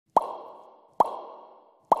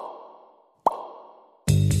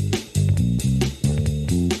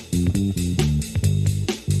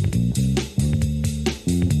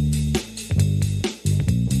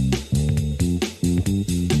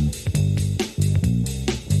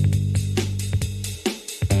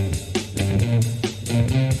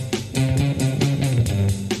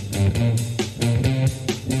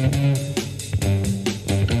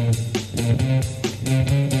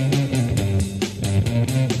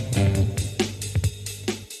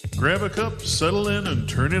Grab a cup, settle in, and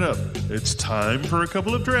turn it up. It's time for a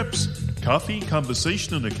couple of drips. Coffee,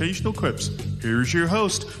 conversation, and occasional quips. Here's your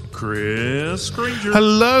host, Chris Granger.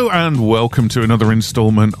 Hello and welcome to another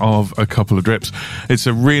installment of A Couple of Drips. It's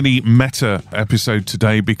a really meta episode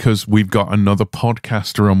today because we've got another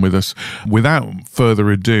podcaster on with us. Without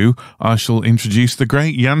further ado, I shall introduce the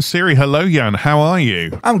great Jan Siri. Hello, Jan. How are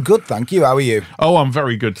you? I'm good, thank you. How are you? Oh, I'm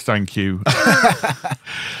very good, thank you.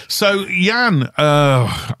 So, Jan,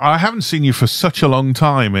 I haven't seen you for such a long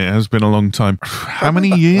time. It has been a long time. How many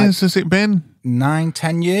years has it been?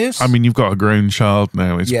 9-10 years. I mean, you've got a grown child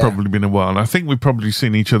now. It's probably been a while. And I think we've probably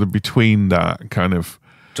seen each other between that kind of.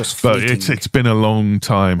 But it's been a long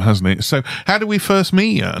time, hasn't it? So, how did we first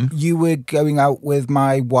meet, Jan? You were going out with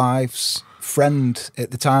my wife's friend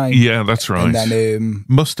at the time. Yeah, that's right. And then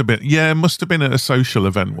must have been at a social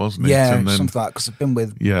event, wasn't it? Yeah, and then, something like that. Because I've been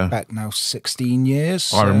with Beck now 16 years.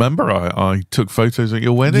 So. I remember I took photos at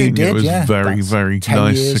your wedding. You did, it was very, That's very 10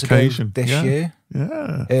 nice years occasion. Ago this year.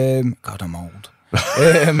 Yeah. God, I'm old.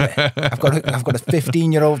 I've got a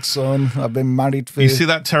 15-year-old son. I've been married for. You see,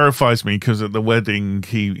 that terrifies me because at the wedding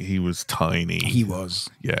he was tiny. He was.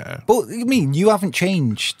 Yeah. But I mean, you haven't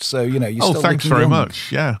changed, so you're still. Oh, thanks very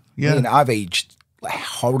much. Yeah. I mean, I've aged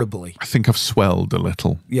horribly. I think I've swelled a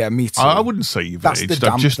little. Yeah, me too. I wouldn't say you've that's aged. The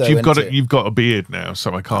damp, you've got a beard now,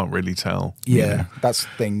 so I can't really tell. Yeah, that's the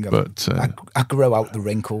thing. But I grow out the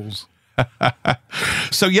wrinkles.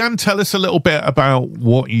 So, Jan, tell us a little bit about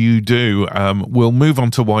what you do. We'll move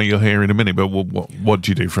on to why you're here in a minute, but what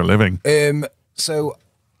do you do for a living? So,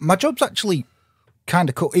 my job's actually kind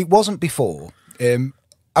of cool. It wasn't before.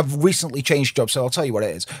 I've recently changed jobs, so I'll tell you what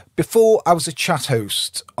it is. Before, I was a chat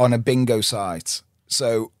host on a bingo site.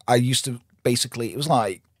 So, I used to basically, it was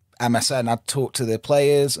like MSN. I'd talk to the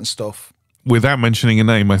players and stuff. Without mentioning a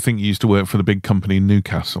name, I think you used to work for the big company in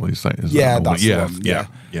Newcastle. Is that that's the one.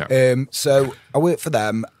 Yeah. So I worked for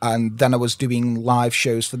them, and then I was doing live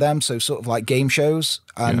shows for them, so sort of like game shows,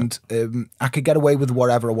 and I could get away with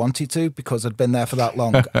whatever I wanted to because I'd been there for that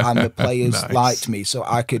long, and the players liked me, so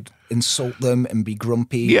I could insult them and be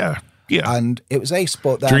grumpy. Yeah. And it was ace,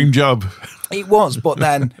 but then dream job. It was, but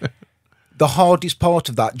then the hardest part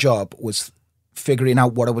of that job was figuring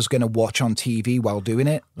out what I was going to watch on TV while doing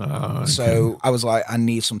it. Oh, okay. So I was like, I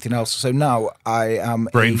need something else. So now I am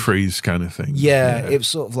brain freeze kind of thing. Yeah, it was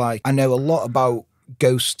sort of like I know a lot about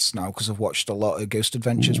ghosts now because I've watched a lot of Ghost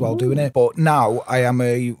Adventures while doing it. But now I am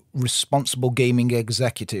a responsible gaming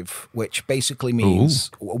executive, which basically means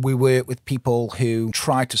we work with people who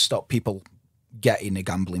try to stop people getting a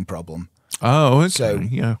gambling problem. Oh, okay.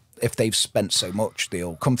 So if they've spent so much,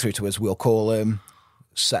 they'll come through to us. We'll call them,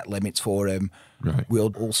 set limits for them. Right.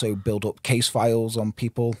 We'll also build up case files on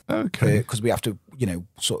people. Okay. Because we have to,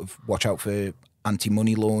 sort of watch out for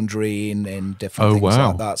anti-money laundering and different things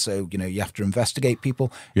like that. So, you have to investigate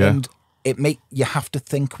people. Yeah. And you have to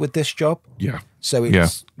think with this job. Yeah. So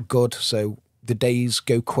it's good. So the days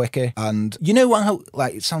go quicker. And you know how,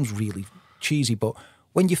 it sounds really cheesy, but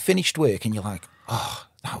when you finished work and you're like, oh,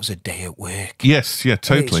 that was a day at work. Yes, yeah,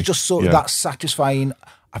 totally. It's just sort of that satisfying.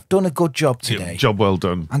 I've done a good job today. Job well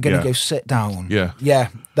done. I'm going to go sit down. Yeah. Yeah,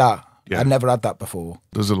 that. Yeah. I've never had that before.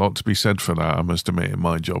 There's a lot to be said for that, I must admit. In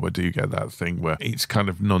my job, I do get that thing where it's kind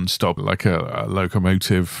of non-stop, like a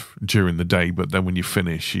locomotive during the day, but then when you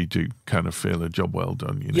finish, you do kind of feel a job well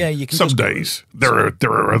done. Yeah, you can. Some days. There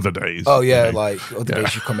are other days. Oh, yeah, other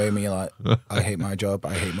days you come home and you're like, I hate my job,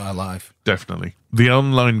 I hate my life. Definitely. The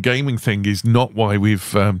online gaming thing is not why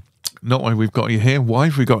we've got you here. Why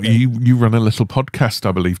have we got you? You run a little podcast,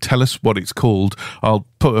 I believe. Tell us what it's called. I'll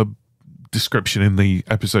put a description in the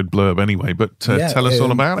episode blurb anyway, but tell us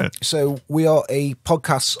all about it. So we are a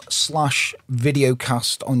podcast /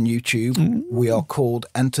 videocast on YouTube. We are called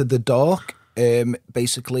Enter the Dark.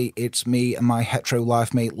 Basically, it's me and my hetero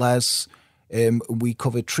life mate Les. We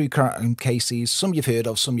cover true crime cases. Some you've heard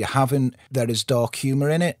of, some you haven't. There is dark humour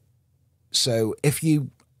in it. So if you...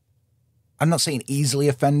 I'm not saying easily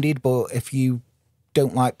offended, but if you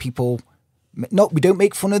don't like people... we don't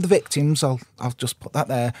make fun of the victims, I'll just put that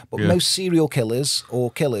there. But most serial killers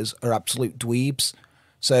or killers are absolute dweebs.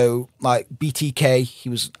 So, like BTK,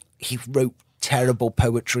 he wrote terrible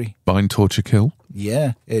poetry. Bind, Torture, Kill?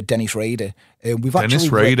 Yeah, Dennis Rader. We've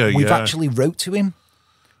actually wrote to him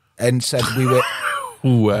and said we were...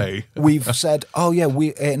 Way. We've said,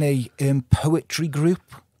 we're in a poetry group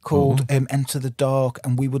called Enter the Dark,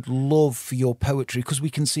 and we would love for your poetry because we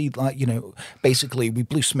can see, basically we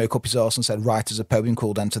blew smoke up his arse and said, write us a poem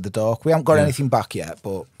called Enter the Dark. We haven't got anything back yet,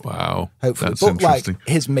 but wow, hopefully. That's interesting.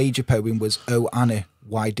 His major poem was, "Oh Anna,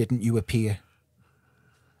 why didn't you appear?"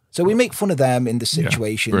 So we make fun of them in the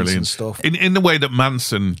situations and stuff. In the way that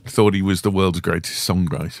Manson thought he was the world's greatest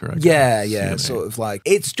songwriter. I guess, Yeah, sort of like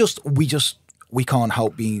it's just we can't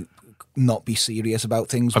help not be serious about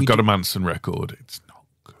things. I've got a Manson record. It's not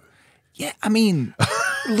good. Yeah, I mean,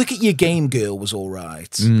 look at Your Game Girl was all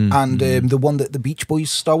right, and the one that the Beach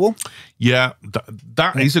Boys stole. Yeah,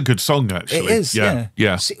 that is a good song actually. It is. Yeah.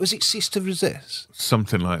 Was it Cease to Resist?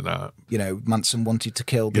 Something like that. You know, Manson wanted to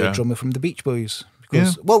kill the drummer from the Beach Boys.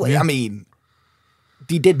 Yeah. I mean,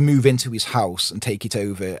 he did move into his house and take it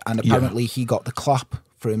over, and apparently he got the clap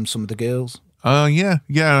from some of the girls. Yeah,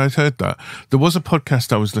 I'd heard that. There was a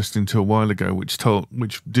podcast I was listening to a while ago which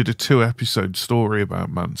did a 2-episode story about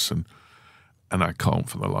Manson, and I can't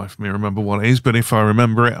for the life of me remember what it is, but if I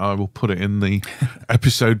remember it, I will put it in the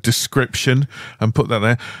episode description and put that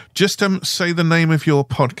there. Just say the name of your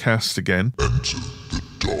podcast again. Enter the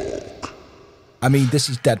Dark. I mean, this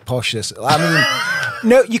is dead posh.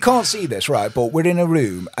 No, you can't see this, right? But we're in a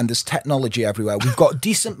room and there's technology everywhere. We've got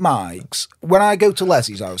decent mics. When I go to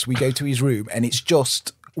Leslie's house, we go to his room and it's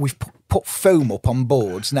just, we've put foam up on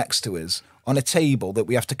boards next to us on a table that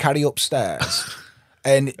we have to carry upstairs.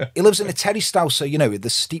 And he lives in a terraced house, so, you know, with the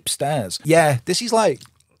steep stairs. Yeah, this is like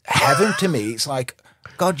heaven to me. It's like,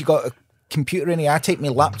 God, you got a computer in here. I take my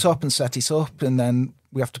laptop and set it up and then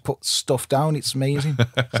we have to put stuff down. It's amazing.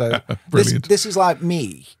 So this is like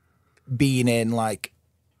me being in like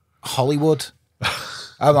Hollywood.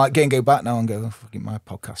 I'm like going to go back now and go, oh, fucking my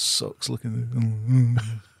podcast sucks. Look at this.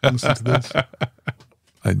 Listen to this.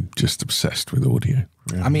 I'm just obsessed with audio.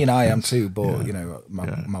 Really. I mean, I am too, but you know,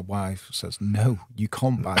 my wife says, no, you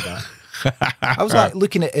can't buy that. I was like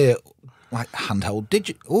looking at it like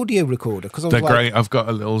handheld audio recorder because they're great. I've got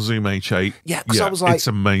a little Zoom H8. Yeah, because I was like, it's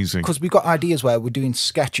amazing. Because we've got ideas where we're doing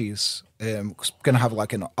sketches. Cause we're going to have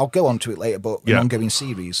like I'll go on to it later, but an ongoing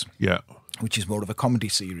series. Yeah, which is more of a comedy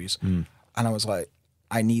series. And I was like,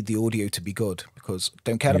 I need the audio to be good because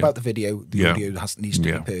don't care about the video. The audio needs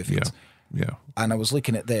to be perfect. Yeah. And I was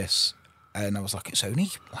looking at this and I was like, it's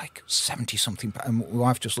only like 70 something. And my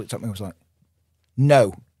wife just looked at me and was like,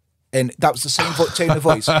 no. And that was the same tone of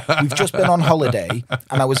voice. We've just been on holiday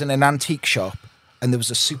and I was in an antique shop and there was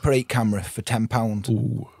a Super 8 camera for £10.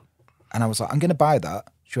 Ooh. And I was like, I'm going to buy that.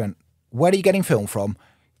 She went, where are you getting film from?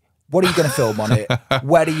 What are you going to film on it?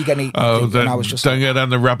 Where are you going to... and I was just don't go down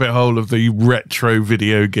the rabbit hole of the retro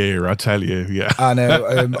video gear, I tell you. Yeah. I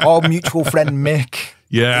know. Our mutual friend Mick.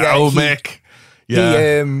 Mick.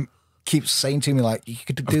 Yeah. He keeps saying to me, like, you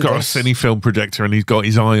could do this. I've got a cine film projector and he's got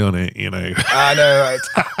his eye on it, you know. I know.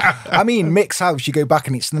 I mean, Mick's house, you go back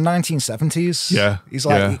and it's the 1970s. Yeah. He's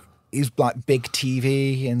like... He's like big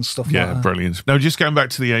TV and stuff like that. Yeah, brilliant. Now, just going back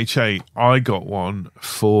to the H8, I got one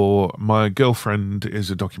for my girlfriend is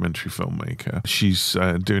a documentary filmmaker. She's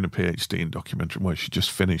doing a PhD in documentary. Well, she just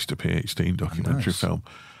finished a PhD in documentary film.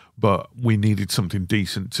 But we needed something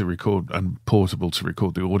decent to record and portable to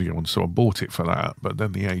record the audio on, so I bought it for that. But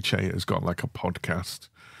then the H8 has got like a podcast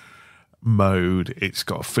mode, it's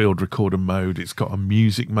got a field recorder mode, it's got a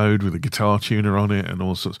music mode with a guitar tuner on it and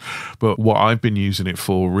all sorts. But what I've been using it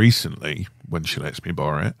for recently, when she lets me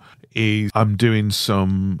borrow it, is I'm doing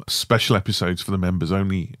some special episodes for the members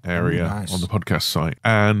only area on the podcast site.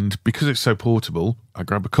 And because it's so portable, I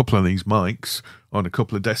grab a couple of these mics on a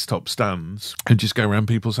couple of desktop stands and just go around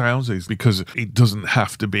people's houses because it doesn't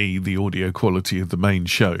have to be the audio quality of the main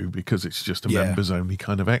show because it's just a members only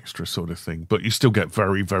kind of extra sort of thing. But you still get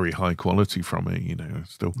very, very high quality from it, you know.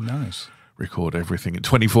 Still record everything at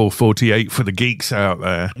 24:48 for the geeks out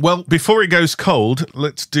there. Well, before it goes cold,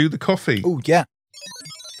 let's do the coffee. Oh, yeah.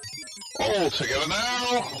 All together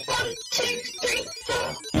now. 1, 2, 3, 4.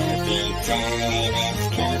 Coffee time, it's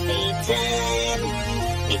coffee time.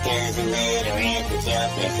 It doesn't matter if it's your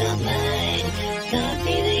place or mine.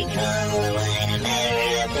 Coffee they call the wine of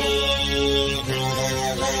America. Brew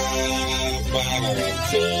the wine is better than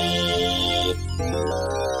tea.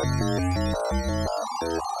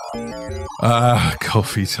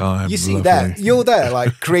 Coffee time. You see that? You're there,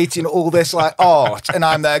 like, creating all this, like, art, and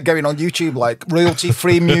I'm there going on YouTube, like,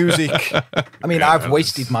 royalty-free music. I mean, I've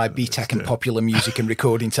wasted my BTEC and popular music and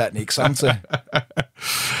recording techniques, haven't I?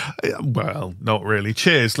 Well, not really.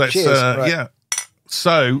 Cheers. Let's, right. Yeah.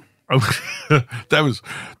 So... that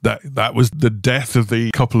was the death of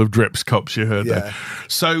the couple of drips cups you heard there.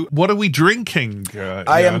 So what are we drinking?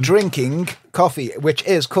 I am drinking coffee, which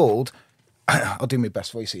is called... I'll do my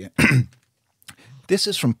best voice here. This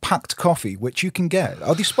is from Packed Coffee, which you can get.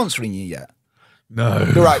 Are they sponsoring you yet? No.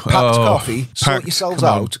 They're right, packed Oh, coffee. Sort packed, yourselves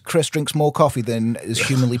come on. out. Chris drinks more coffee than is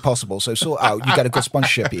humanly possible. So sort out. You get a good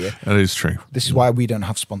sponsorship here. That is true. This is why we don't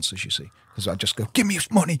have sponsors, you see. Because I just go, give me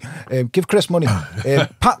money. Give Chris money.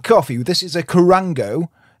 Packed coffee. This is a Karango.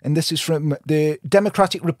 And this is from the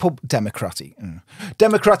Democratic Republic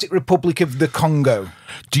of the Congo.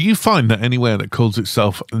 Do you find that anywhere that calls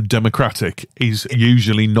itself democratic is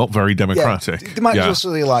usually not very democratic? Yeah, they might just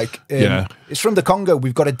say like, it's from the Congo.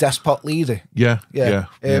 We've got a despot leader. Yeah.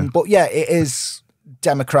 But yeah, it is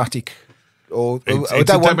democratic. It's a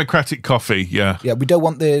democratic coffee, yeah. Yeah, we don't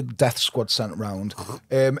want the death squad sent around.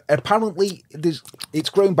 Apparently, it's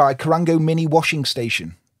grown by Karango Mini Washing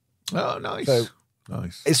Station. Oh, nice. So,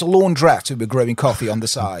 nice. It's a laundrette who are growing coffee on the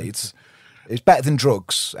sides. It's better than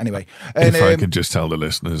drugs, anyway. And, if I could just tell the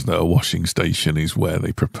listeners that a washing station is where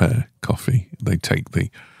they prepare coffee.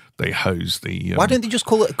 They hose the... why don't they just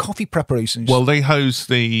call it a coffee preparation? Well, they hose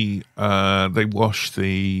they wash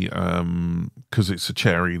the... because it's a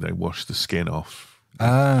cherry, they wash the skin off.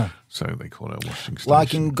 So they call it a washing station.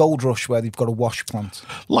 Like in Gold Rush, where they've got a wash plant.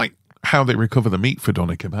 Like how they recover the meat for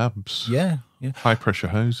doner kebabs. Yeah. High pressure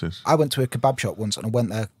hoses. I went to a kebab shop once and I went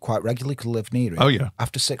there quite regularly because I lived near it. Oh, yeah.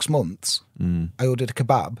 After 6 months, I ordered a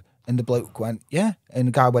kebab and the bloke went, yeah. And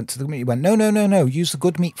the guy went to the meat. He went, no, use the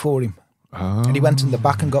good meat for him. Oh. And he went in the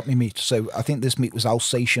back and got me meat. So I think this meat was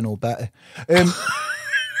Alsatian or better.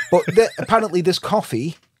 But apparently this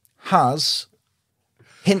coffee has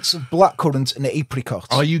hints of blackcurrant and apricot.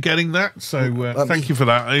 Are you getting that? So thank you for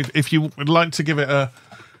that. If you would like to give it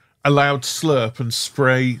a loud slurp and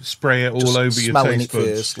spray it all over your taste buds. Smelling it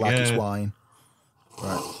first like it's wine.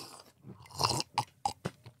 Right.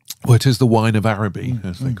 Well, it is the wine of Araby,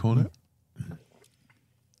 as they call it.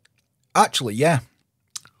 Actually, yeah.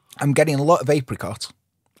 I'm getting a lot of apricot.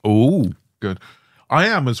 Oh, good. I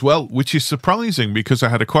am as well, which is surprising because I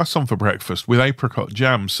had a croissant for breakfast with apricot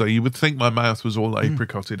jam, so you would think my mouth was all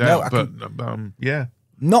apricotted out, but yeah.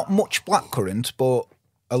 Not much blackcurrant, but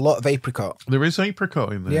a lot of apricot. There is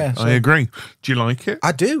apricot in there. Yeah, I agree. Do you like it?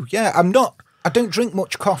 I do, yeah. I don't drink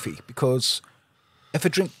much coffee because if I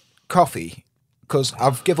drink coffee, because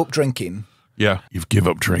I've give up drinking. Yeah. You've give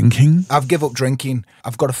up drinking? I've give up drinking.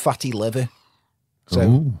 I've got a fatty liver.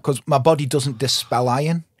 So, because my body doesn't dispel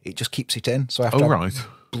iron, it just keeps it in. So I have to have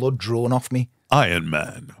blood drawn off me. Iron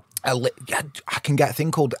Man. I can get a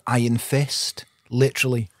thing called Iron Fist.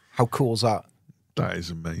 Literally. How cool is that? That is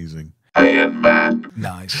amazing. Iron Man.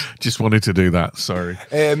 Nice. Just wanted to do that, sorry.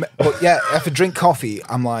 But yeah, if I drink coffee,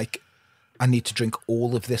 I'm like, I need to drink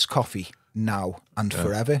all of this coffee now and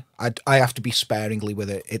forever. I have to be sparingly with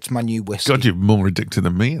it. It's my new whiskey. God, you're more addicted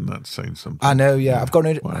than me, and that's saying something. I know, yeah. I've got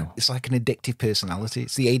it's like an addictive personality.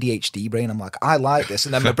 It's the ADHD brain. I'm like, I like this.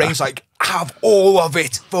 And then my brain's like, have all of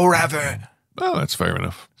it forever. Oh, that's fair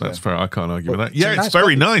enough. That's fair. I can't argue with that. Yeah, it's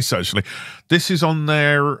very nice, actually. This is on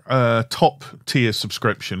their top tier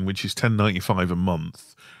subscription, which is $10.95 a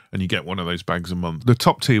month. And you get one of those bags a month. The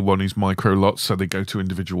top tier one is micro lots, so they go to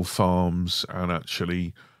individual farms and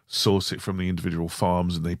actually source it from the individual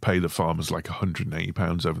farms, and they pay the farmers like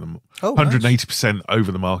 £180 over them. 180%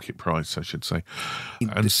 over the market price, I should say.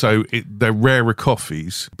 And so they're rarer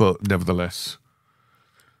coffees, but nevertheless,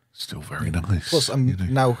 still very nice. Plus, I'm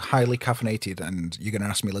now highly caffeinated, and you're going to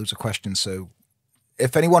ask me loads of questions. So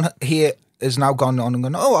if anyone here has now gone on and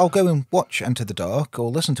gone, oh, I'll go and watch Enter the Dark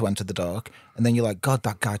or listen to Enter the Dark, and then you're like, God,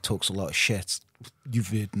 that guy talks a lot of shit. You've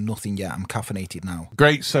heard nothing yet. I'm caffeinated now.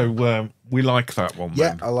 Great. So we like that one. Yeah,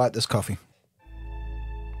 then. I like this coffee.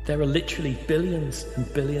 There are literally billions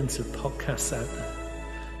and billions of podcasts out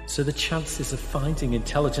there. So the chances of finding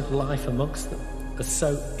intelligent life amongst them are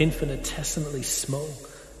so infinitesimally small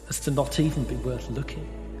as to not even be worth looking.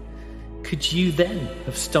 Could you then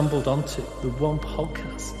have stumbled onto the one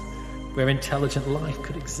podcast where intelligent life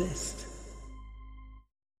could exist?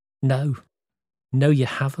 No, you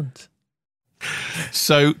haven't.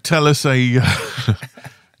 So tell us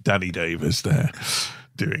Danny Davis there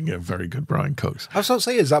doing a very good Brian Cox. I was about to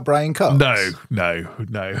say, is that Brian Cox? No.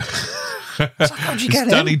 How'd you get him?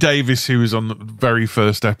 Danny Davis, who was on the very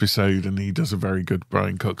first episode, and he does a very good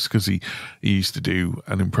Brian Cox because he used to do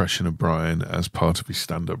an impression of Brian as part of his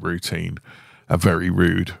stand-up routine. A very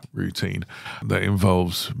rude routine that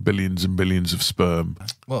involves billions and billions of sperm.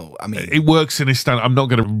 Well, I mean, it works in his stand. I'm not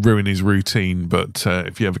going to ruin his routine, but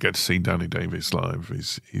if you ever get to see Danny Davis live,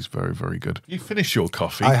 he's very, very good. You finished your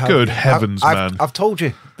coffee. Good heavens, man! I've told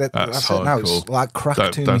you that's it now. It's like crack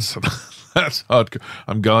to me. That's hardcore.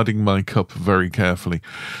 I'm guarding my cup very carefully.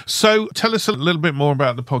 So tell us a little bit more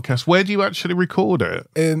about the podcast. Where do you actually record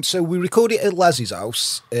it? So we record it at Les's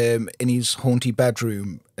house in his haunted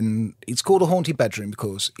bedroom. And it's called a haunted bedroom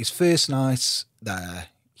because his first night there,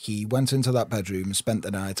 he went into that bedroom and spent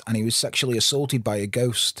the night, and he was sexually assaulted by a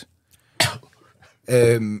ghost.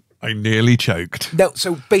 I nearly choked. No,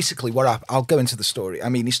 so basically what happened, I'll go into the story. I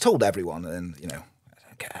mean, he's told everyone, and, I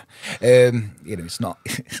don't care. It's not,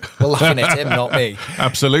 we're laughing at him, not me.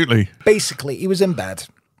 Absolutely. Basically, he was in bed,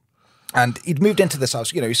 and he'd moved into this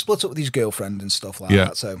house. He split up with his girlfriend and stuff like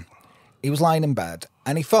that. So he was lying in bed,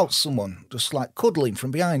 and he felt someone just like cuddling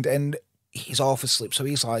from behind, and he's half asleep. So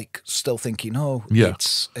he's like still thinking,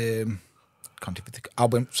 it's, can't even think, I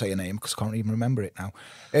won't say a name because I can't even remember it now.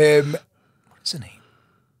 What's her name?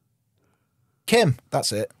 Kim,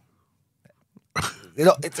 that's it.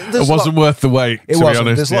 It wasn't worth the wait, to be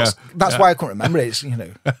honest. That's why I couldn't remember it. It's,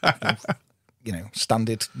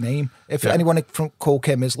 standard name. If anyone called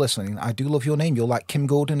Kim is listening, I do love your name. You're like Kim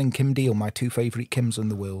Gordon and Kim Deal, my two favourite Kims in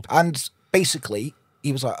the world. And basically,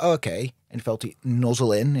 he was like, okay, and he felt it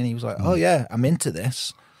nuzzle in, and he was like, oh yeah, I'm into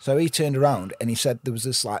this. So he turned around and he said there was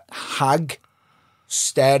this like hag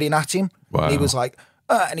staring at him. Wow. And he was like,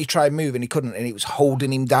 and he tried moving, he couldn't, and it was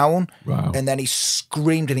holding him down. Wow. And then he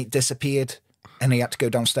screamed and it disappeared. And he had to go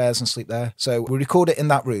downstairs and sleep there. So we record it in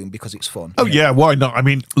that room because it's fun. Oh, yeah, why not? I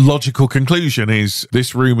mean, logical conclusion is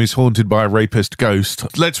this room is haunted by a rapist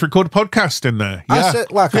ghost. Let's record a podcast in there.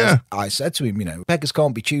 Yeah. I said to him, beggars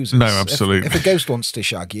can't be choosers. No, absolutely. If a ghost wants to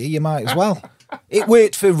shag you, you might as well. It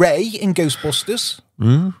worked for Ray in Ghostbusters.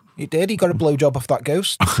 It did. He got a blowjob off that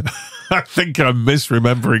ghost. I think I'm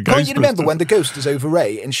misremembering Ghostbusters. Can't you remember when the ghost is over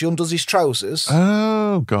Ray and she undoes his trousers?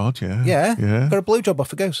 Oh, God, yeah. Yeah. Got a blowjob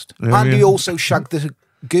off a ghost. And he also shagged the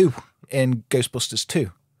goo in Ghostbusters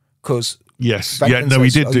 2. Because yes. Yeah, no, he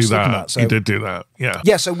did do that. He did do that. Yeah.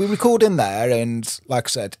 Yeah, so we record in there, and like I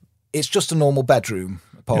said, it's just a normal bedroom,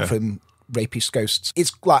 apart from rapist ghosts.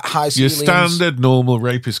 It's like high ceilings. Your standard normal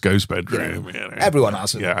rapist ghost bedroom. Everyone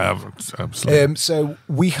has it. Yeah, absolutely. So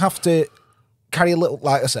we have to carry that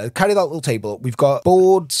little table up. We've got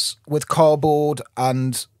boards with cardboard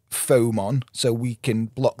and foam on, so we can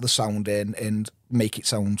block the sound in and make it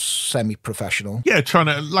sound semi-professional. Yeah, trying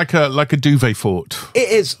to like a duvet fort. It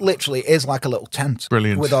is like a little tent.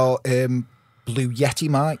 Brilliant. With our Blue Yeti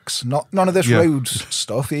mics. None of this Rhodes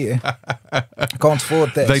stuff here. I can't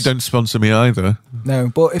afford this. They don't sponsor me either. No,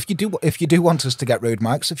 but if you do want us to get Rode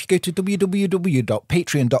mics, if you go to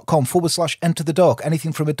www.patreon.com/Enter the Dark,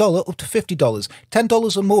 anything from $1 up to $50,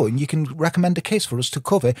 $10 or more, and you can recommend a case for us to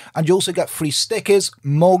cover, and you also get free stickers,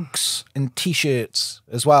 mugs, and t-shirts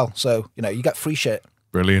as well. So you get free shit.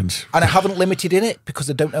 Brilliant. And I haven't limited in it because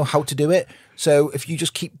I don't know how to do it. So if you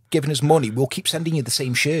just keep giving us money, we'll keep sending you the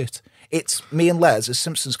same shirt. It's me and Les as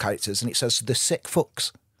Simpsons characters, and it says the sick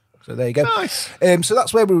fucks. So there you go. Nice. So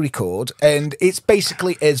that's where we record, and it's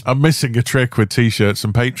basically is. I'm missing a trick with t-shirts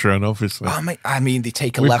and Patreon, obviously. I mean, they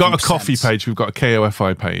take 11%. We've got a coffee page, we've got a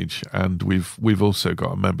KOFI page, and we've also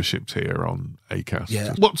got a membership tier on Acast.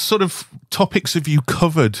 Yeah. What sort of topics have you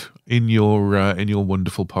covered in your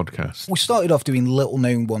wonderful podcast? We started off doing little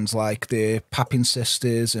known ones like the Papin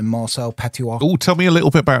sisters and Marcel Petiois. Oh, tell me a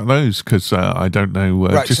little bit about those, because I don't know.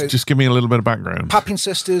 Just give me a little bit of background. Papin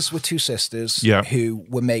sisters were two sisters who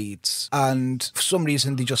were maids, and for some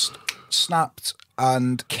reason they just snapped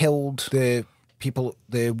and killed the people,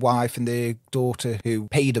 the wife and the daughter who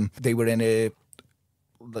paid them. They were in a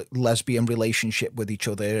lesbian relationship with each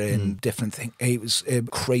other and different things. It was a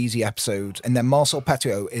crazy episode. And then Marcel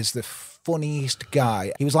Petiois is the funniest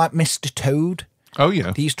guy. He was like Mr. Toad. Oh,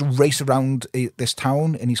 yeah. He used to race around this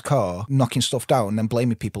town in his car, knocking stuff down and then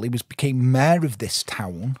blaming people. He became mayor of this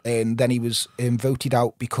town, and then he was voted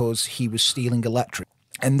out because he was stealing electric.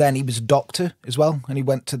 And then he was a doctor as well, and he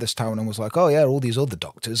went to this town and was like, oh yeah, all these other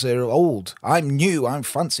doctors are old. I'm new, I'm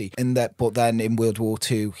fancy. But then in World War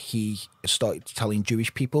II, he started telling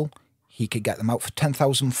Jewish people he could get them out for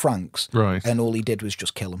 10,000 francs. Right. And all he did was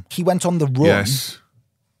just kill them. He went on the run,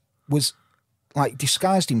 was like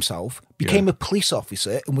disguised himself, became a police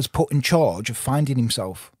officer, and was put in charge of finding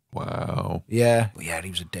himself. Wow. Yeah. But yeah,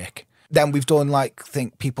 he was a dick. Then we've done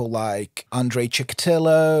people like Andre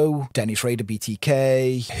Chikatilo, Dennis Rader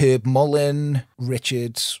BTK, Herb Mullen,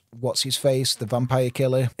 Richard, what's his face, the vampire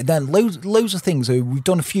killer. And then loads of things. We've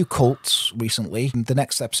done a few cults recently. The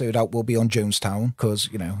next episode out will be on Jonestown because,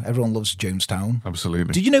 everyone loves Jonestown.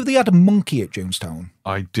 Absolutely. Did you know they had a monkey at Jonestown?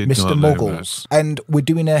 I did Mr. not know Muggles. that. And we're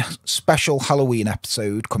doing a special Halloween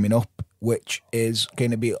episode coming up, which is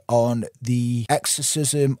going to be on the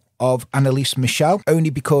exorcism of Annalise Michel, only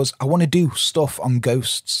because I want to do stuff on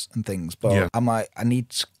ghosts and things, but I need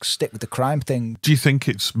to stick with the crime thing. Do you think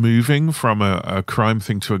it's moving from a crime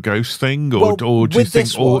thing to a ghost thing, or do you think,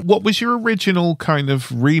 what was your original kind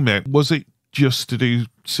of remit? Was it just to do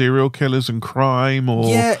serial killers and crime, or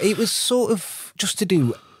Yeah, it was sort of just to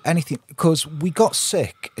do anything, because we got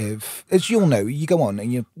sick of, as you'll know, you go on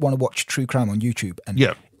and you want to watch true crime on YouTube, and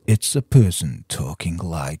Yeah. it's a person talking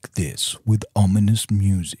like this with ominous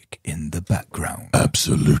music in the background.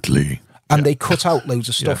 absolutely. And they cut out loads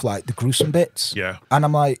of stuff like the gruesome bits. Yeah. And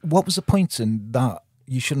I'm like, what was the point in that?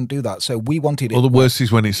 You shouldn't do that. So we wanted it. Or the worst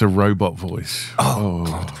is when it's a robot voice.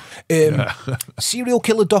 God. Serial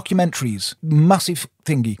killer documentaries, massive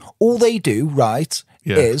thingy. All they do, right,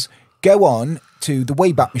 Yeah. is go on to the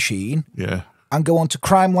Wayback Machine Yeah. and go on to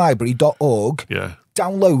crimelibrary.org, Yeah.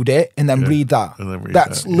 download it, and then read that. And then read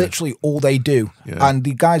That's that, yeah. literally all they do. Yeah. And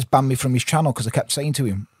the guys banned me from his channel because I kept saying to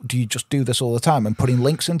him, do you just do this all the time? And putting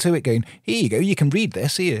links into it, going, here you go, you can read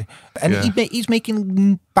this here. And Yeah. he's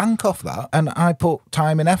making bank off that. And I put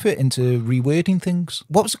time and effort into rewording things.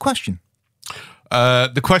 What was the question?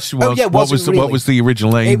 The question was, yeah, what was it what really? was the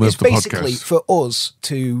original It aim was of the basically podcast? for us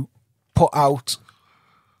to put out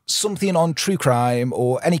something on true crime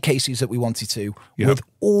or any cases that we wanted to Yeah. with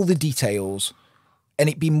all the details, and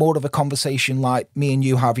it be more of a conversation like me and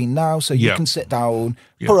you having now. So you Yeah. can sit down,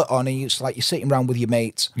 put it on, and it's like you're sitting around with your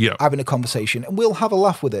mates, Yeah. having a conversation, and we'll have a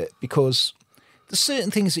laugh with it, because there's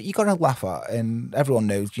certain things that you got to laugh at, and everyone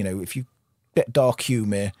knows, you know, if you bit dark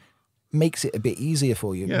humour, makes it a bit easier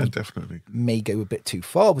for you. Yeah, definitely. May go a bit too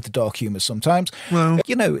far with the dark humour sometimes. Well-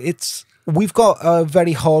 you know, we've got a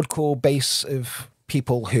very hardcore base of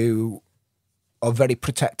people who are very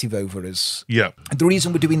protective over us. Yeah. And the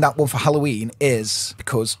reason we're doing that one for Halloween is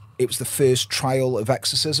because it was the first trial of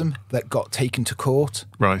exorcism that got taken to court,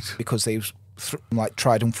 Right. because they've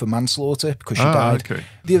tried him for manslaughter because she Ah, died. okay.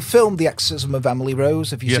 The film The Exorcism of Emily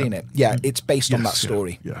Rose, have you Yeah. seen it? Yeah, it's based on that Yes,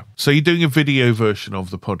 story. Yeah. So you're doing a video version of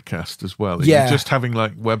the podcast as well? Are Yeah. you just having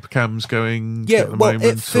like webcams going Yeah, at the well,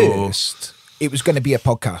 moment? at first, it was going to be a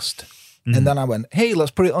podcast. And then I went, hey,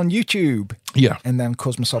 let's put it on YouTube. Yeah. And then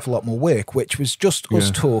caused myself a lot more work, which was just us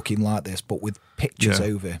Yeah. talking like this, but with pictures Yeah.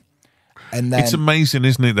 over. And then, It's amazing,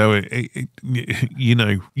 isn't it, though? You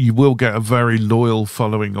know, you will get a very loyal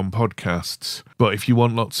following on podcasts, but if you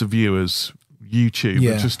want lots of viewers, YouTube,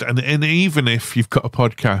 Yeah. and even if you've got a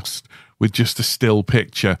podcast with just a still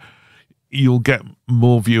picture, you'll get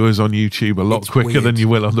more viewers on YouTube a lot It's quicker weird. than you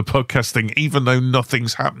will on the podcasting, even though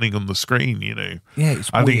nothing's happening on the screen, you know. Yeah, it's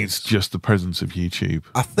I think weird. it's just the presence of YouTube.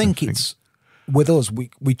 I think it's with us,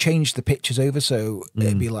 we changed the pictures over, so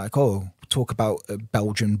it'd be like, oh, talk about a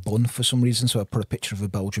Belgian bun for some reason. So I put a picture of a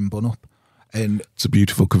Belgian bun up. And It's a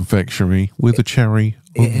beautiful confectionery with a cherry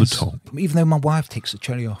on it the is, top. even though my wife takes the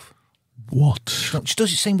cherry off. What? She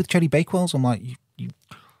does the same with cherry bakewells. I'm like, you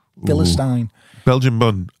Philistine. Belgian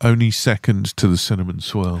bun, only second to the cinnamon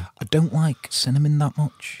swirl. I don't like cinnamon that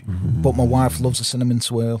much, but my wife loves a cinnamon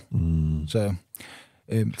swirl. So,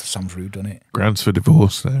 sounds rude, doesn't it? Grounds for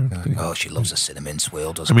divorce there. I think. Oh, she loves a cinnamon swirl,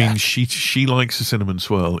 I doesn't mean, she? she likes a cinnamon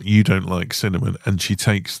swirl. You don't like cinnamon, and she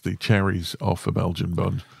takes the cherries off a Belgian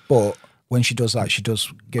bun. But when she does that, she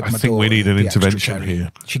does give I my think we daughter need an the extra intervention cherry.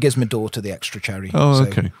 here. She gives my daughter the extra cherry. Oh, so-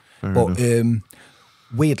 okay. Fair But enough.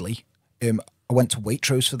 weirdly, I went to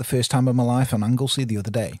Waitrose for the first time in my life on Anglesey the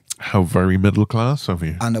other day, How very middle class of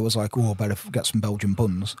you. and I was like, "Oh, I better get some Belgian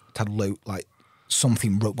buns." It had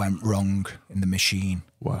something went wrong in the machine,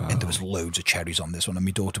 Wow. and there was loads of cherries on this one, and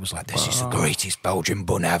my daughter was like, "This is the greatest Belgian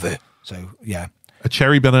bun ever." So yeah, A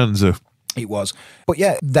cherry bonanza. it was. But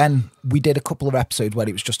yeah, then we did a couple of episodes where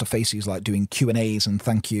it was just a faces, like doing Q&As and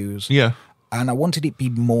thank yous. Yeah. And I wanted it to be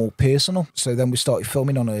more personal. So then we started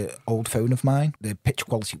filming on an old phone of mine. The picture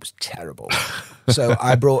quality was terrible. So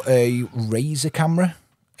I brought a Razor camera.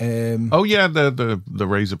 Oh yeah, the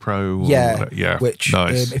Razer Pro. Or Yeah, whatever. Yeah. which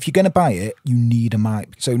nice. if you're going to buy it, you need a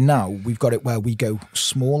mic. So now we've got it where we go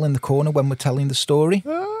small in the corner when we're telling the story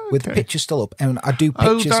with the okay. picture still up. And I do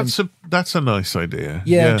Oh, pictures. that's a nice idea.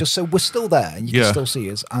 Yeah, just so we're still there and you Yeah. can still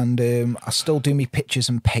see us. And I still do me pictures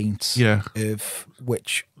and paints. Yeah. Of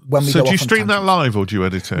which when we So go do you off on stream that tangents- live or do you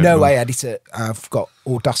edit it? No, Or- I edit it. I've got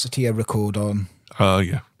Audacity I record on Oh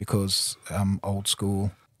yeah. because I'm old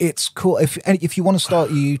school. It's cool. If you want to start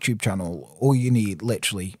your YouTube channel, all you need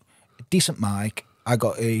literally a decent mic. I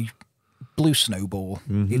got a blue snowball.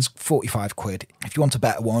 It's 45 quid. If you want a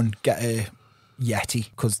better one, get a Yeti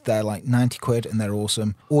because they're like 90 quid and they're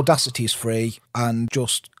awesome. Audacity is free, and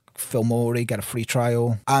just Filmora, get a free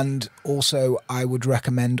trial. And also I would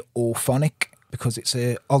recommend Auphonic because it's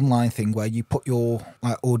an online thing where you put your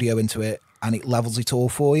audio into it and it levels it all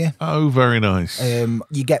for you. Oh, very nice.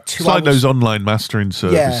 You get 2 It's like hours. those online mastering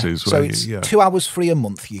services. So where it's you, 2 hours free a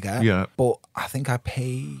month you get. Yeah. But I think I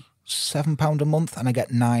pay £7 a month and I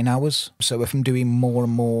get 9 hours. So if I'm doing more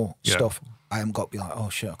and more Yeah. stuff, I haven't got to be like, oh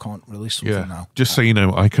shit, I can't release something now. Just so you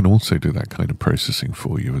know, I can also do that kind of processing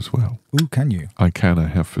for you as well. Ooh, can you? I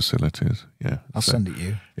have facilities. Yeah. I'll send it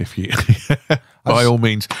you. If you, by all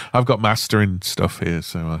means, I've got mastering stuff here,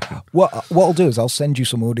 so I can. What I'll do is I'll send you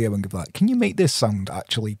some audio and be like, can you make this sound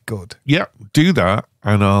actually good? Yeah, do that,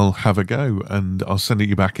 and I'll have a go, and I'll send it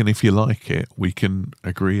you back. And if you like it, we can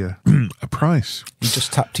agree a price. He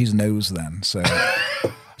just tapped his nose then, so.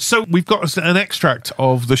 So we've got an extract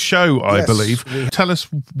of the show, I Yes, believe. we- Tell us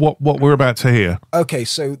what we're about to hear. Okay,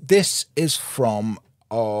 so this is from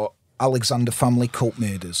our Alexander family cult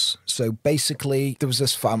murders. So basically, there was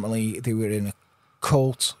this family, they were in a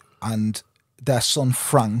cult, and their son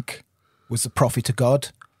Frank was the prophet of God,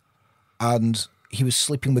 and he was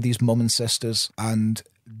sleeping with his mum and sisters, and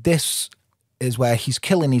this is where he's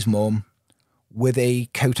killing his mum with a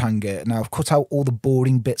coat hanger. Now, I've cut out all the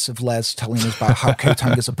boring bits of Les telling us about how coat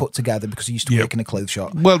hangers are put together because he used to work in a clothes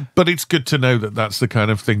shop. Well, but it's good to know that that's the kind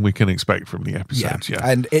of thing we can expect from the episodes. Yeah.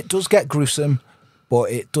 And it does get gruesome,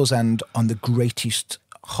 but it does end on the greatest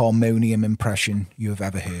harmonium impression you have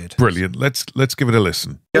ever heard. Brilliant. Let's give it a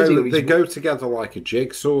listen. They go together like a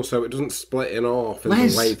jigsaw, so it doesn't split in half in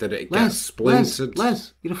the way that it gets splintered.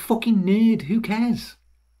 Les, you're a fucking nerd. Who cares?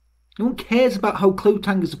 No one cares about how clothes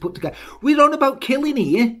hangers are put together. We're on about killing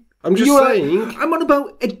here. I'm just saying. I'm on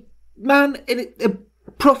about a man, a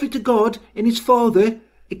prophet of God, and his father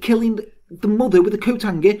killing the mother with a coat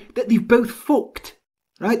hanger that they've both fucked.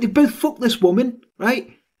 Right? They've both fucked this woman, right?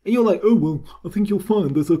 And you're like, oh, well, I think you'll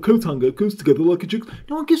find there's a coat hanger that goes together like a jigsaw.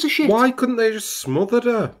 No one gives a shit. Why couldn't they just smothered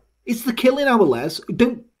her? It's the killing hour, Les.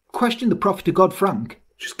 Don't question the prophet of God, Frank.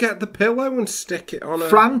 Just get the pillow and stick it on her.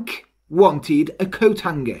 Frank wanted a coat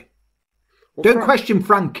hanger. Well, Don't question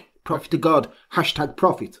Frank, prophet of God,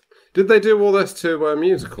 #prophet. Did they do all this to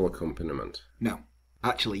musical accompaniment? No.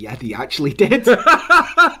 Actually, yeah, they actually did. Yeah.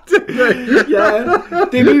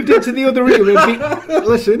 They moved into the other room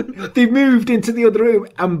and they moved into the other room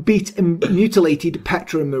and beat and mutilated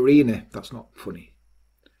Petra and Marina. That's not funny.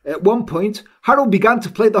 At one point, Harold began to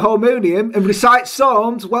play the harmonium and recite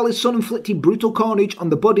psalms while his son inflicted brutal carnage on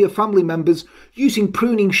the body of family members using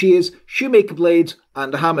pruning shears, shoemaker blades,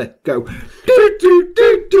 and a hammer. Go.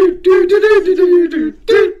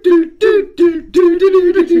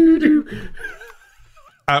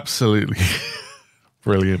 Absolutely.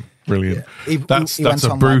 Brilliant. He That's went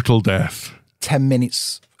a on, brutal death. 10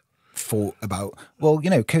 minutes thought about, well,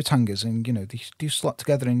 coat hangers and, they do slot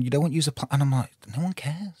together and you don't use a plan. And I'm like, no one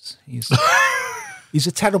cares. He's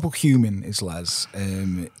a terrible human, is Les.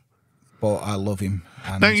 But I love him.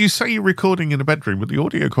 And Now, you say you're recording in a bedroom, but the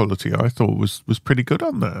audio quality I thought was pretty good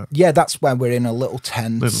on there. yeah, that's when we're in a little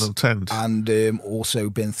tent. Little tent. And also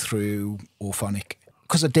been through Orphonic.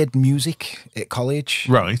 Because I did music at college.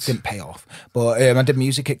 Right. Didn't pay off. But I did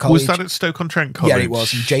music at college. Was that at Stoke-on-Trent College? Yeah, it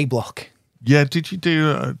was. J Block. Yeah, did you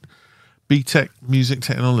do BTEC Music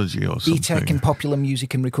Technology or something? BTEC in Popular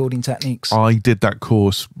Music and Recording Techniques. I did that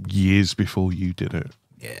course years before you did it.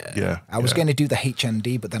 Yeah. I was going to do the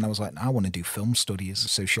HND, but then I was like, I want to do film studies,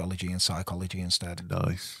 sociology and psychology instead.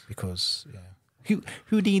 Nice. Because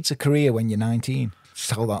who needs a career when you're 19?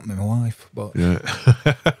 Tell that to my wife, but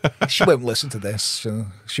she won't listen to this.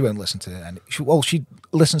 She won't listen to it. She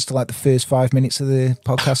listens to like the first 5 minutes of the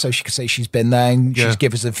podcast, so she can say she's been there and she's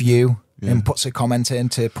give us a view and puts a comment in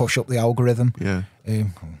to push up the algorithm. Yeah.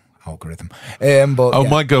 Algorithm. But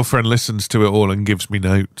my girlfriend listens to it all and gives me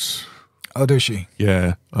notes. Oh, does she?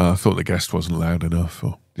 Yeah. I thought the guest wasn't loud enough.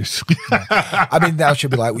 Or I mean, now she'll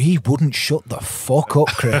be like, he wouldn't shut the fuck up,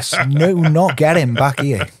 Chris. No, not get him back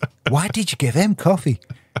here. Why did you give him coffee?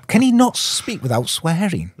 Can he not speak without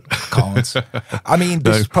swearing? Can't. I mean,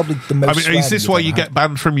 this is probably the most. I mean, is this why you get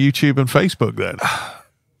banned from YouTube and Facebook then?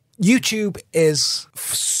 YouTube is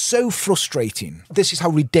so frustrating. This is how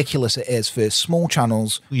ridiculous it is for small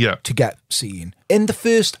channels to get seen. In the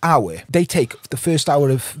first hour, they take the first hour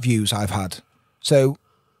of views I've had. So,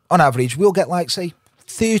 on average, we'll get like, say,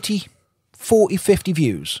 30, 40, 50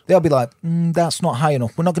 views. They'll be like, that's not high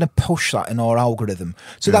enough. We're not going to push that in our algorithm.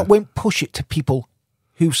 So that won't push it to people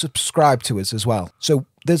who subscribe to us as well. So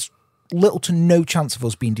there's little to no chance of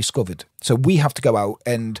us being discovered. So we have to go out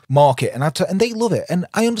and market, and they love it. And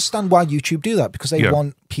I understand why YouTube do that, because they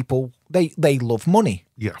want people, they love money.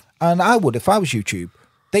 Yeah. And I would if I was YouTube.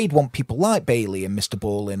 They'd want people like Bailey and Mr.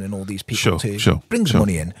 Ballin and all these people to bring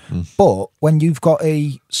money in. But when you've got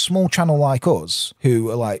a small channel like us who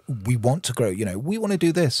are like, we want to grow, we want to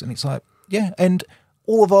do this. And it's like, yeah. And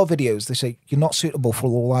all of our videos, they say, you're not suitable for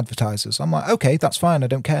all advertisers. I'm like, okay, that's fine. I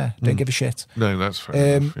don't care. Don't give a shit. No, that's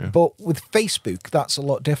fair enough, But with Facebook, that's a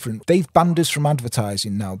lot different. They've banned us from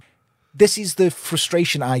advertising now. this is the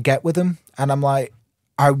frustration I get with them. And I'm like,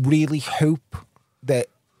 I really hope that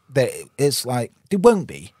it's like, there won't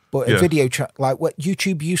be, but a video chat like what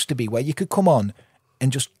YouTube used to be, where you could come on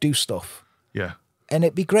and just do stuff. Yeah. And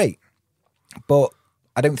it'd be great. But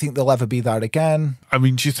I don't think there'll ever be that again. I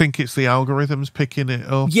mean, do you think it's the algorithms picking it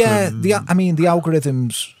up? Yeah, the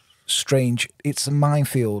algorithm's strange. It's a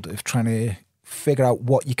minefield of trying to figure out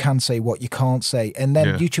what you can say, what you can't say. And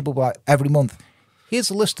then YouTube will be like, every month, here's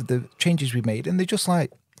a list of the changes we made. And they're just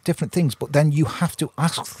like different things. But then you have to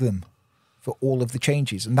ask them for all of the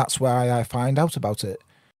changes. And that's why I find out about it.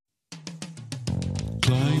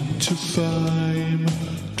 Climb to fame,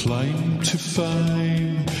 climb to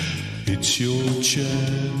fame. It's your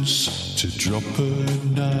chance to drop a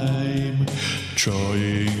name.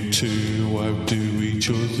 Trying to outdo each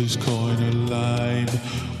other's kind of lame.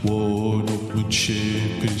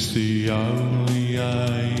 One-upmanship is the only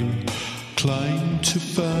aim. Claim to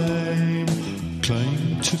fame,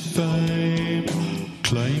 claim to fame,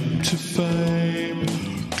 claim to fame,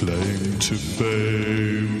 claim to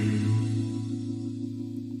fame.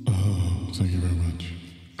 Oh, thank you very much.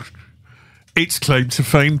 It's claim to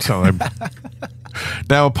fame time.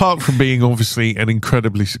 Now, apart from being obviously an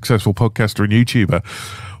incredibly successful podcaster and YouTuber,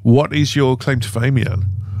 what is your claim to fame, Jan?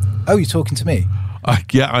 Oh, you're talking to me?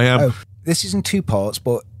 Yeah, I am. Oh, this is in 2 parts,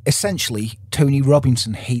 but essentially, Tony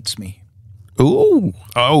Robinson hates me. Ooh.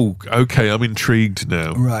 Oh, okay. I'm intrigued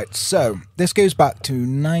now. Right. So, this goes back to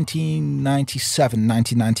 1997,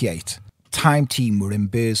 1998. Time Team were in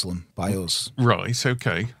Burslem by us. Right,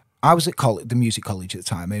 okay. I was at the music college at the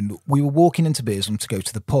time, and we were walking into Burslem to go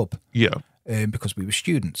to the pub. Yeah. Because we were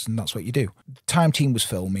students, and that's what you do. The Time Team was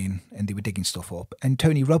filming, and they were digging stuff up, and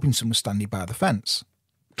Tony Robinson was standing by the fence.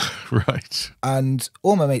 Right. And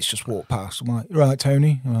all my mates just walked past. I'm like, right,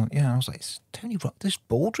 Tony? I'm like, yeah. I was like, it's Tony there's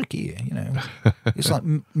Baldrick here, you know. It's like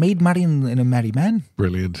Maid Marian in a Merry Men.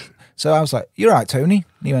 Brilliant. So I was like, you're right, Tony?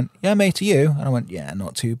 And he went, yeah, mate, are you? And I went, yeah,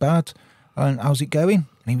 not too bad. I went, how's it going?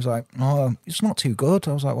 And he was like, oh, it's not too good.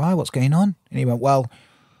 I was like, why? What's going on? And he went, well,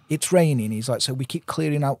 it's raining. He's like, so we keep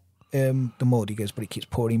clearing out the mud. He goes, but it keeps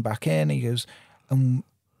pouring back in. He goes, and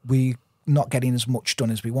we not getting as much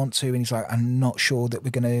done as we want to. And he's like, I'm not sure that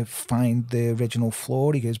we're going to find the original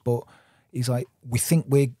floor. He goes, but he's like, we think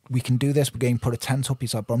we can do this. We're going to put a tent up.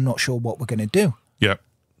 He's like, but I'm not sure what we're going to do. Yeah.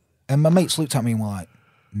 And my mates looked at me and were like,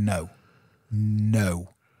 no. And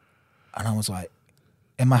I was like,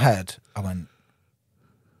 in my head, I went,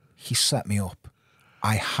 he set me up.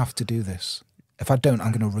 I have to do this. If I don't,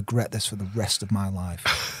 I'm going to regret this for the rest of my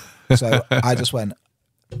life. So I just went,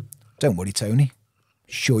 don't worry, Tony.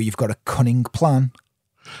 Sure, you've got a cunning plan.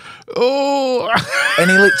 Oh!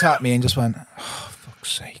 And he looked at me and just went, oh,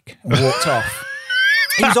 fuck's sake, and walked off.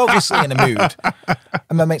 He was obviously in a mood.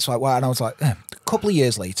 And my mate's like, wow. And I was like, a couple of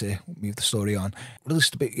years later, move the story on,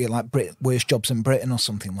 released a bit like Worst Jobs in Britain or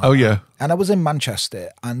something like that. Oh, yeah. And I was in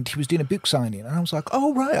Manchester and he was doing a book signing. And I was like,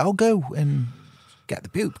 oh, right, I'll go and get the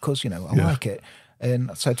book because, you know, I like it.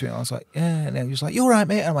 And I said to him, I was like, yeah. And he was like, you all right,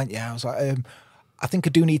 mate? And I went, yeah. I was like, I think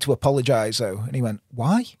I do need to apologise, though. And he went,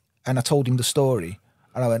 why? And I told him the story.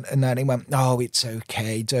 And I went, and then he went, oh, it's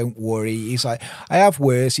okay, don't worry. He's like, I have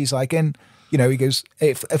worse. He's like, and, you know, he goes,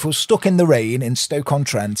 if I was stuck in the rain in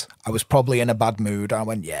Stoke-on-Trent, I was probably in a bad mood. I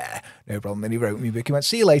went, yeah, no problem. Then he wrote me a book. He went,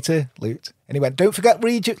 see you later, Luke. And he went, don't forget,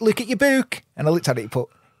 look at your book. And I looked at it, he put,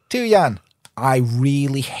 to Jan, I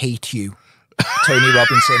really hate you, Tony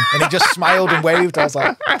Robinson. And he just smiled and waved. I was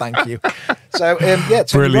like, thank you. So, yeah,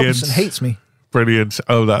 Tony Robinson hates me. Brilliant.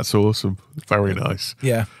 Oh, that's awesome. Very nice.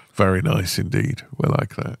 Yeah. Very nice indeed. We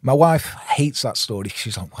like that. My wife hates that story.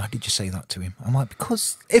 She's like, why did you say that to him? I'm like,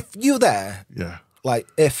 because if you're there, like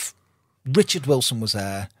if Richard Wilson was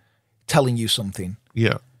there telling you something,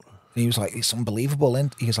 and he was like, it's unbelievable.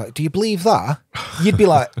 And he was like, do you believe that? You'd be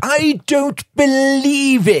like, I don't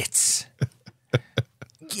believe it.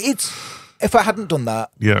 If I hadn't done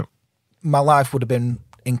that, my life would have been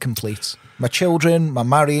incomplete. My children, my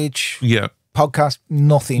marriage, podcast,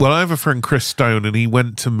 nothing. Well, I have a friend, Chris Stone, and he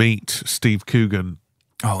went to meet Steve Coogan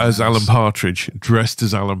as Alan Partridge, dressed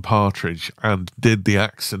as Alan Partridge, and did the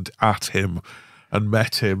accent at him and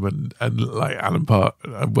met him. And like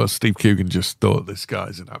Steve Coogan just thought this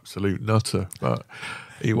guy's an absolute nutter, but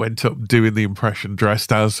he went up doing the impression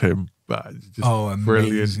dressed as him. But just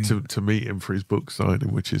brilliant to meet him for his book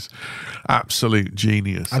signing, which is absolute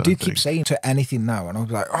genius. I keep saying to anything now, and I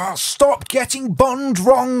was like, oh, stop getting Bond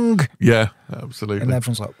wrong. Yeah, absolutely. And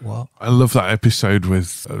everyone's like, what? I love that episode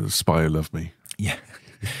with Spy Who Loved Me. Yeah.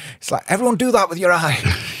 It's like, everyone do that with your eye.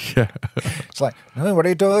 Yeah. It's like, no, what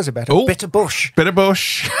he does, a bit of bush. Bit of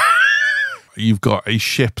bush. you've got a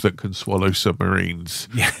ship that can swallow submarines,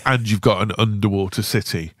 and you've got an underwater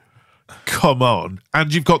city. Come on.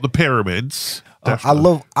 And you've got the pyramids. I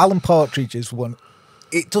love Alan Partridge's one.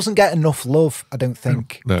 It doesn't get enough love, I don't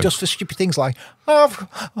think. No. Just for stupid things like, I've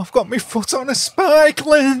got my foot on a spike,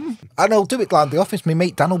 Lynn. And I'll do it down the office. My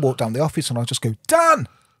mate Dan will walk down the office and I'll just go, Dan!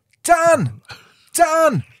 Dan!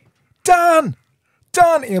 Dan! Dan!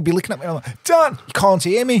 Dan! And he'll be looking at me and I'm like, Dan, you can't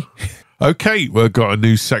hear me. Okay, we've got a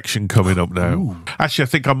new section coming up now. Ooh. Actually, I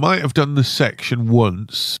think I might have done the section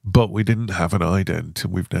once, but we didn't have an ident,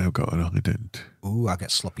 and we've now got an ident. Ooh, I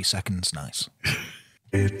get sloppy seconds. Nice.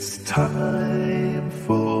 It's time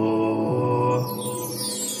for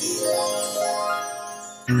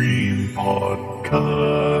Dream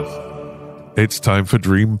Podcast. It's time for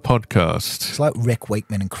Dream Podcast. It's like Rick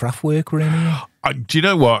Wakeman and Kraftwerk were in here. Do you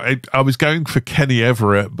know what? I was going for Kenny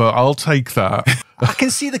Everett, but I'll take that. I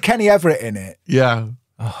can see the Kenny Everett in it. Yeah.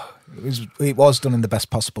 Oh, it was done in the best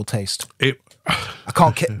possible taste. I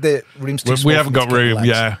can't get the room's too small. We haven't got room.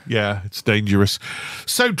 Yeah. It's dangerous.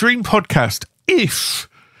 So, Dream Podcast, if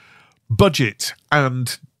budget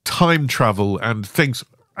and time travel and things,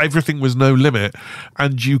 everything was no limit,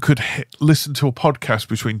 and you could listen to a podcast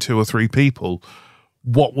between 2 or 3 people,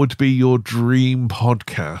 what would be your dream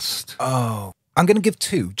podcast? Oh, I'm going to give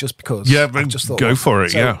 2 just because. Yeah, I just thought go for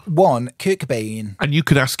it, so, 1, Kurt Cobain. And you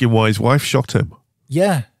could ask him why his wife shot him.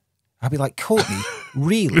 Yeah. I'd be like, Courtney,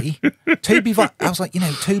 really? I was like,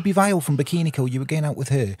 Toby Vile from Bikini Kill, you were going out with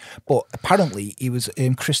her. But apparently it was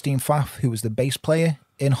Christine Pfaff, who was the bass player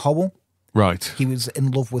in Howell. Right. He was in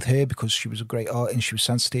love with her because she was a great artist and she was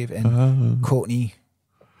sensitive. And Courtney,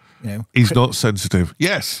 He's not sensitive.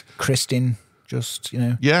 Yes. Kristen just,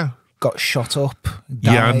 Yeah. got shot up,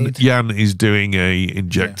 died. Jan is doing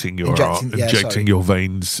injecting your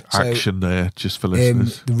veins action there, just for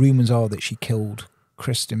listeners. The rumours are that she killed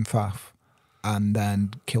Kristen Pfaff and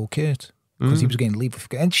then killed Kurt because he was getting leave with,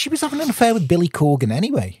 and she was having an affair with Billy Corgan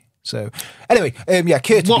anyway. So anyway,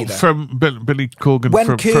 Kurt. What, from Billy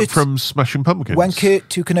Corgan from Smashing Pumpkins? When Kurt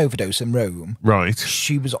took an overdose in Rome, right,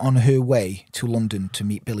 she was on her way to London to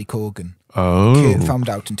meet Billy Corgan. Oh, Kurt found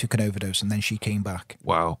out and took an overdose, and then she came back.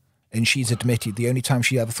 Wow. And she's admitted the only time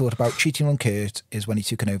she ever thought about cheating on Kurt is when he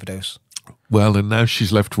took an overdose. Well, and now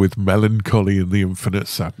she's left with melancholy and the infinite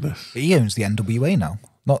sadness. He owns the NWA now,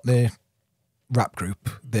 not the rap group,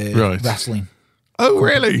 the wrestling. Oh,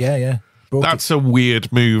 really? Yeah. That's a weird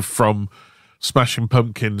move from Smashing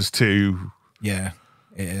Pumpkins to... Yeah,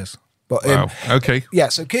 it is. But wow, okay. Yeah,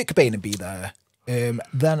 so Kurt Cobain would be there. Then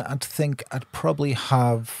I'd think I'd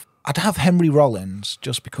have Henry Rollins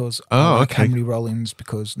just because I like Henry Rollins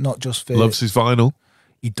because not just for... Loves his vinyl.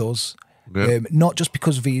 He does. Yeah. Not just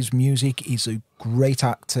because of his music. He's a great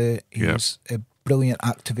actor. He's a brilliant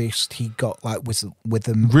activist. He got with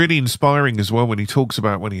them. Really inspiring as well when he talks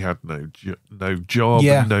about when he had no job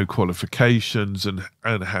and no qualifications and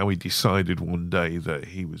how he decided one day that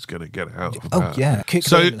he was going to get out of that. Oh, yeah.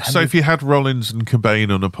 So if you had Rollins and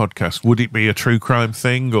Cobain on a podcast, would it be a true crime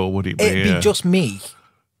thing or would it be... It'd be just me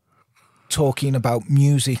talking about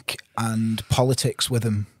music and politics with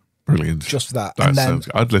him. Brilliant. Just that. That sounds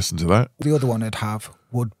good. I'd listen to that. The other one I'd have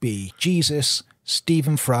would be Jesus,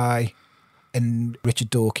 Stephen Fry, and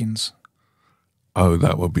Richard Dawkins. Oh,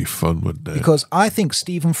 that would be fun, wouldn't it? Because I think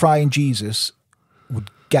Stephen Fry and Jesus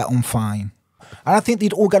would get on fine. And I think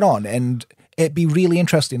they'd all get on and it'd be really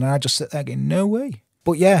interesting. And I'd just sit there going, no way.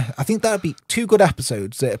 But yeah, I think that'd be 2 good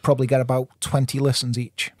episodes that'd probably get about 20 listens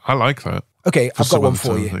each. I like that. Okay, I've got one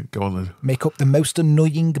for you. Go on then. Make up the most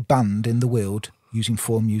annoying band in the world using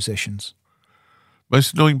 4 musicians.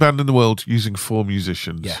 Most annoying band in the world using 4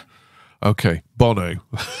 musicians? Yeah. Okay. Bono.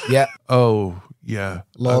 Yeah. Oh, yeah.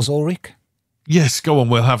 Lars Ulrich? Yes, go on.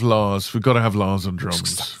 We'll have Lars. We've got to have Lars on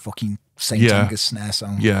drums. That fucking Saint Angus snare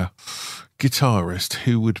sound. Yeah. Guitarist,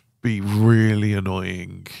 who would be really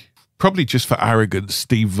annoying? Probably just for arrogance,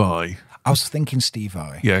 Steve Vai. I was thinking Steve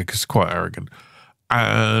Vai. Yeah, because quite arrogant.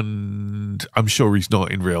 And I'm sure he's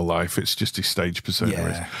not in real life. It's just his stage persona.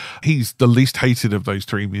 Yeah. He's the least hated of those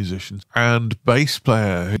 3 musicians. And bass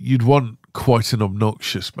player, you'd want quite an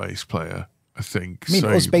obnoxious bass player, I think. I mean,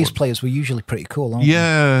 us bass players were usually pretty cool, aren't we?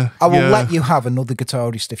 Yeah. I will let you have another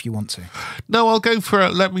guitarist if you want to. No, I'll go for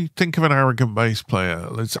it. Let me think of an arrogant bass player.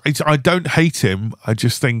 I don't hate him. I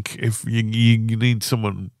just think if you need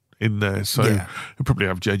someone in there. So you'll probably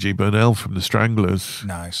have J.G. Burnell from the Stranglers.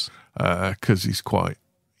 Nice. Because he's quite,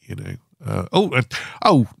 no,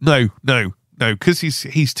 because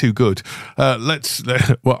he's too good.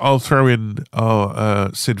 I'll throw in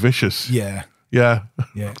Sid Vicious. Yeah.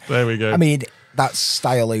 There we go. I mean, that's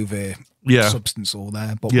style over substance all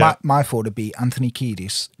there. But Yeah. my thought would be Anthony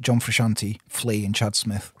Kiedis, John Frusciante, Flea, and Chad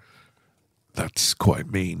Smith. That's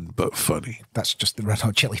quite mean, but funny. That's just the Red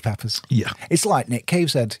Hot Chili Peppers. Yeah. It's like Nick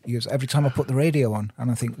Cave said. He goes, every time I put the radio on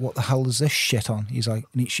and I think, what the hell is this shit on? He's like,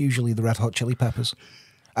 and it's usually the Red Hot Chili Peppers.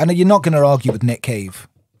 And you're not going to argue with Nick Cave.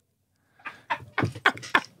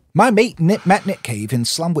 My mate met Nick Cave in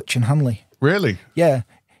Slamwich in Hanley. Really? Yeah.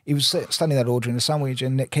 He was standing there ordering a sandwich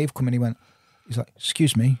and Nick Cave come in. He went, he's like,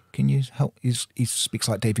 excuse me, can you help? He speaks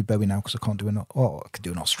like David Bowie now because I can't do I could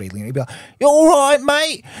do an Australian. He'd be like, you all right,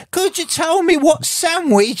 mate? Could you tell me what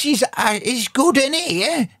sandwich is good in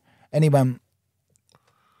here? And he went,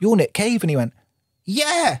 you're Nick Cave? And he went,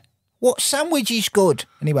 yeah, what sandwich is good?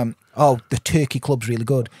 And he went, oh, the Turkey Club's really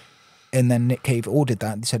good. And then Nick Cave ordered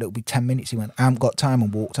that and they said it'll be 10 minutes. He went, I haven't got time,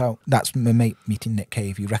 and walked out. That's my mate meeting Nick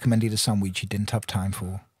Cave. He recommended a sandwich he didn't have time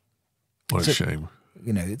for. What a shame.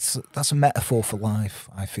 You know, that's a metaphor for life,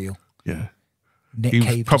 I feel. Yeah. Nick He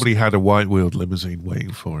Cave probably had a white-wheeled limousine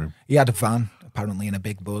waiting for him. He had a van, apparently, in a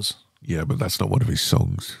big buzz. Yeah, but that's not one of his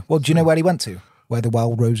songs. Well, do you know where he went to? Where the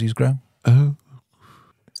wild roses grow? Oh.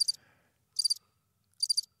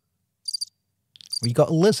 Well, you got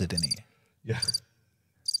a lizard in here. Yeah.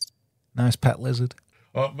 Nice pet lizard.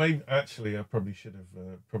 Maybe actually, I probably should have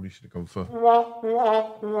gone for.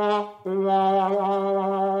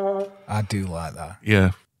 I do like that.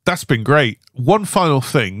 Yeah, that's been great. One final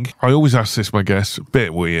thing, I always ask this my guests, a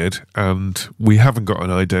bit weird, and we haven't got an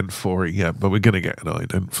ident for it yet, but we're going to get an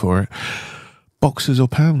ident for it. Boxers or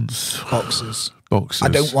pants? Boxers. Boxers. I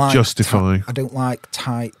don't like Justify. I don't like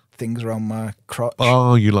tight things around my crotch.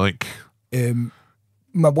 Oh, you like?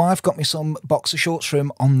 My wife got me some boxer shorts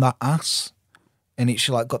from On That Ass, and it's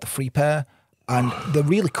like got the free pair, and they're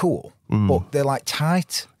really cool, but they're like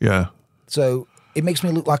tight. Yeah. So it makes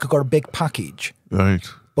me look like I've got a big package. Right.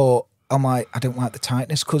 But I'm like, I don't like the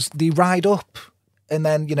tightness because they ride up, and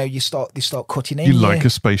then they start cutting in. You like a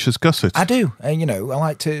spacious gusset. I do, and I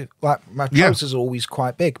like to my trousers are always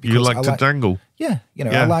quite big. Because You like to dangle. Yeah,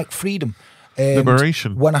 Yeah. I like freedom. And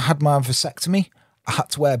Liberation. When I had my vasectomy, I had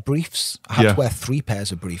to wear briefs. I had to wear 3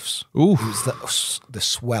 pairs of briefs. Ooh. It was the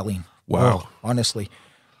swelling. Wow. Oh, honestly.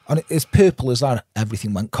 And as purple as that,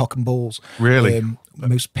 everything went cock and balls. Really?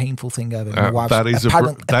 Most painful thing ever. My wife's- that is a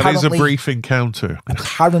apparently- brief encounter.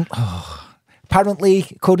 Apparently,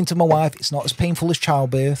 according to my wife, it's not as painful as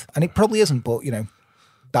childbirth. And it probably isn't, but,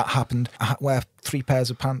 that happened. I had to wear 3 pairs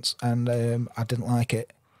of pants and I didn't like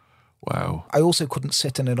it. Wow. I also couldn't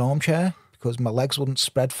sit in an armchair because my legs wouldn't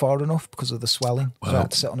spread far enough because of the swelling. So I had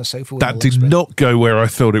to sit on a sofa with my That legs did spread. not go where I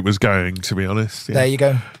thought it was going, to be honest. Yeah. There you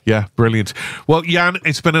go. Yeah, brilliant. Well, Jan,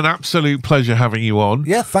 it's been an absolute pleasure having you on.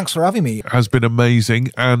 Yeah, thanks for having me. It has been amazing.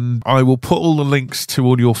 And I will put all the links to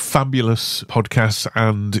all your fabulous podcasts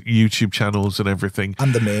and YouTube channels and everything.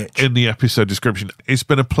 And the merch. In the episode description. It's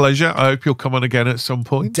been a pleasure. I hope you'll come on again at some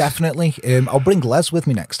point. Definitely. I'll bring Les with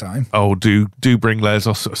me next time. Oh, do bring Les.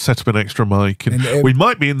 I'll set up an extra mic. And we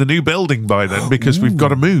might be in the new building by then because we've got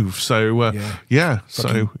to move. So,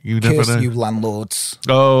 so you never Curse know. you landlords.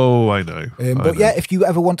 Oh, I know. But yeah, if you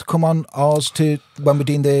ever want to come on ours when we're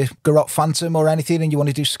doing the Garot Phantom or anything and you want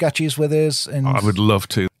to do sketches with us. And I would love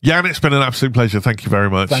to. Jan, it's been an absolute pleasure. Thank you very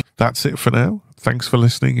much. That's it for now. Thanks for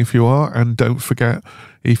listening if you are. And don't forget,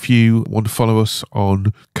 if you want to follow us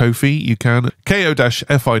on Ko-fi, you can.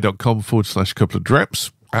 ko-fi.com/couple of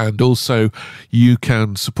dreps. And also, you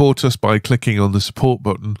can support us by clicking on the support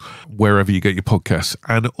button wherever you get your podcasts.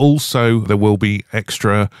 And also, there will be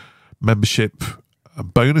extra membership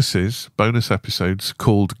bonus episodes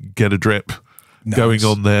called Get a Drip going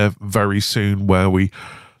on there very soon, where we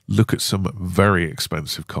look at some very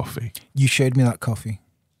expensive coffee. You showed me that coffee.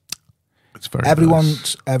 It's very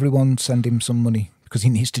nice. Everyone send him some money because he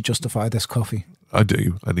needs to justify this coffee. I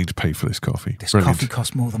do. I need to pay for this coffee. This Brilliant. coffee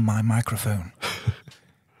costs more than my microphone.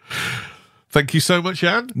 Thank you so much,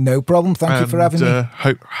 Jan. No problem. Thank you for having me.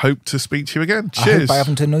 Hope to speak to you again. I Cheers. hope I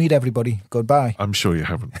haven't annoyed everybody. Goodbye. I'm sure you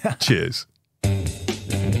haven't. Cheers.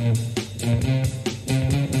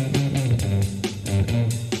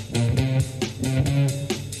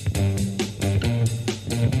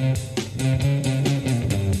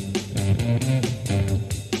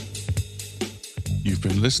 You've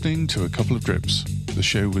been listening to A Couple of Drips. The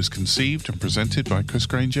show was conceived and presented by Chris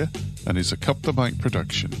Granger and is a Cup the Mic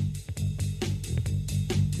production.